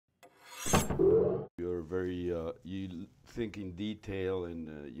very, you think in detail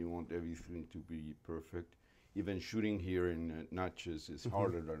and you want everything to be perfect. Even shooting here in Natchez is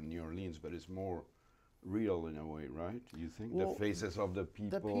harder than New Orleans, but it's more real in a way, right? You think Well, the faces of the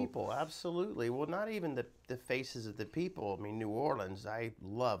people? The people, absolutely. Well, not even the faces of the people. I mean, New Orleans, I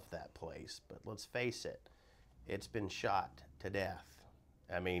love that place, but let's face it, it's been shot to death.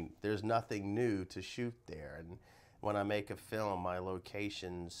 I mean, there's nothing new to shoot there. And when I make a film, my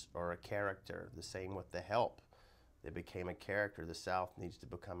locations are a character. The same with The Help. They became a character. The South needs to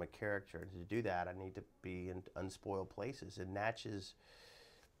become a character. And to do that, I need to be in unspoiled places. And Natchez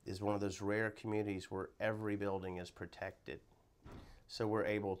is one of those rare communities where every building is protected. So we're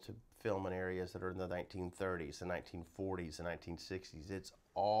able to film in areas that are in the 1930s, the 1940s, the 1960s. It's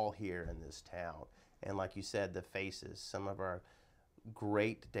all here in this town. And like you said, the faces, some of our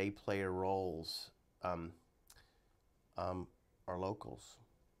great day player roles are locals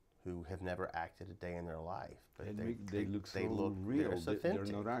who have never acted a day in their life. But they look so real. They're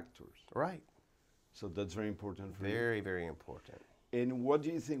not actors. Right. So that's very important for you. Very, very important. And what do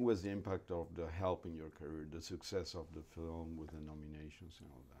you think was the impact of The Help in your career, the success of the film with the nominations and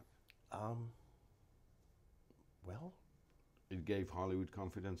all that? Well, it gave Hollywood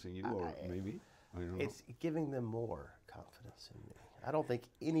confidence in you, or maybe? I don't know. It's giving them more confidence in me. I don't think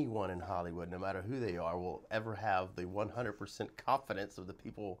anyone in Hollywood, no matter who they are, will ever have the 100% confidence of the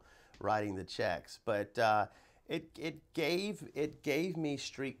people writing the checks. But it gave me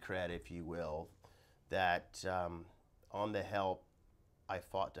street cred, if you will, that on The Help, I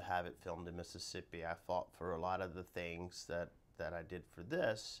fought to have it filmed in Mississippi. I fought for a lot of the things that I did for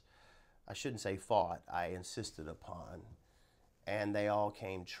this. I shouldn't say fought, I insisted upon, and they all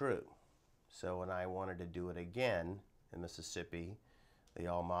came true. So when I wanted to do it again in Mississippi, the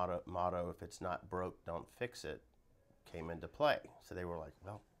old motto, if it's not broke, don't fix it, came into play. So they were like,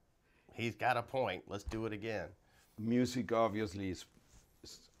 well, he's got a point, let's do it again. Music obviously is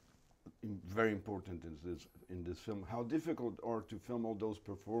very important in this film. How difficult are to film all those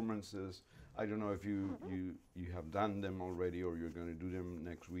performances? I don't know if you have done them already, or you're going to do them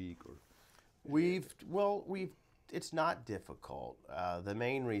next week, or it's not difficult. The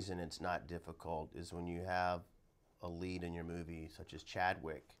main reason it's not difficult is when you have a lead in your movie, such as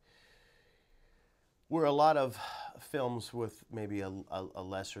Chadwick, where a lot of films with maybe a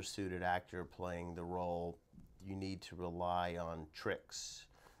lesser suited actor playing the role, you need to rely on tricks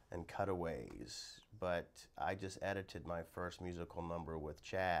and cutaways. But I just edited my first musical number with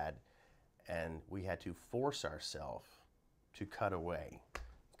Chad, and we had to force ourselves to cut away,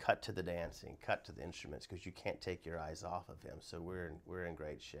 cut to the dancing, cut to the instruments, because you can't take your eyes off of him. So we're in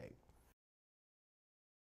great shape.